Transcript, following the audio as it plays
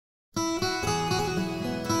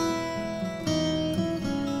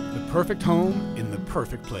perfect home in the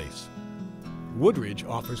perfect place. Woodridge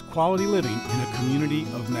offers quality living in a community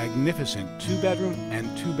of magnificent 2-bedroom and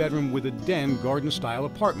 2-bedroom with a den garden-style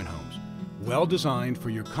apartment homes, well designed for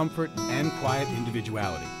your comfort and quiet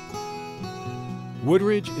individuality.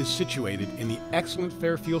 Woodridge is situated in the excellent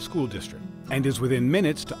Fairfield School District and is within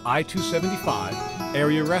minutes to I-275,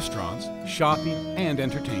 area restaurants, shopping, and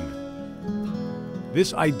entertainment.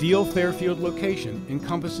 This ideal Fairfield location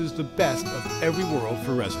encompasses the best of every world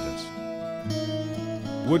for residents.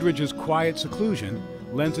 Woodridge's quiet seclusion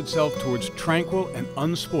lends itself towards tranquil and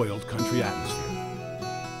unspoiled country atmosphere.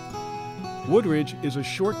 Woodridge is a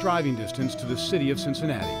short driving distance to the city of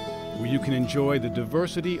Cincinnati, where you can enjoy the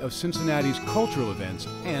diversity of Cincinnati's cultural events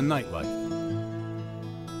and nightlife.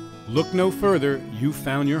 Look no further, you've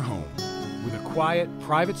found your home. With a quiet,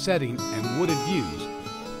 private setting and wooded views,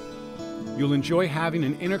 you'll enjoy having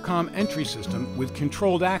an intercom entry system with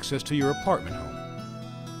controlled access to your apartment home.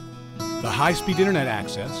 The high-speed internet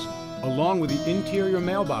access, along with the interior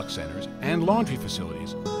mailbox centers and laundry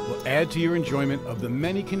facilities, will add to your enjoyment of the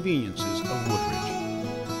many conveniences of Woodridge.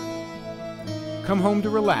 Come home to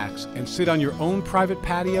relax and sit on your own private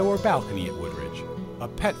patio or balcony at Woodridge, a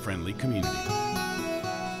pet-friendly community.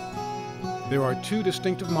 There are 2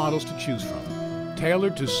 distinctive models to choose from.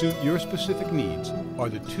 Tailored to suit your specific needs are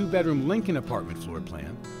the 2-bedroom Lincoln apartment floor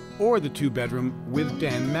plan or the 2-bedroom with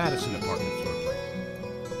Den Madison apartment floor plan.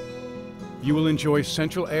 You will enjoy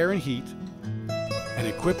central air and heat, an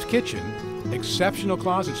equipped kitchen, exceptional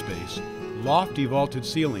closet space, lofty vaulted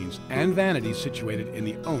ceilings, and vanities situated in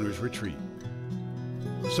the owner's retreat.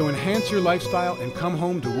 So enhance your lifestyle and come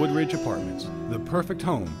home to Woodridge Apartments, the perfect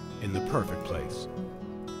home in the perfect place.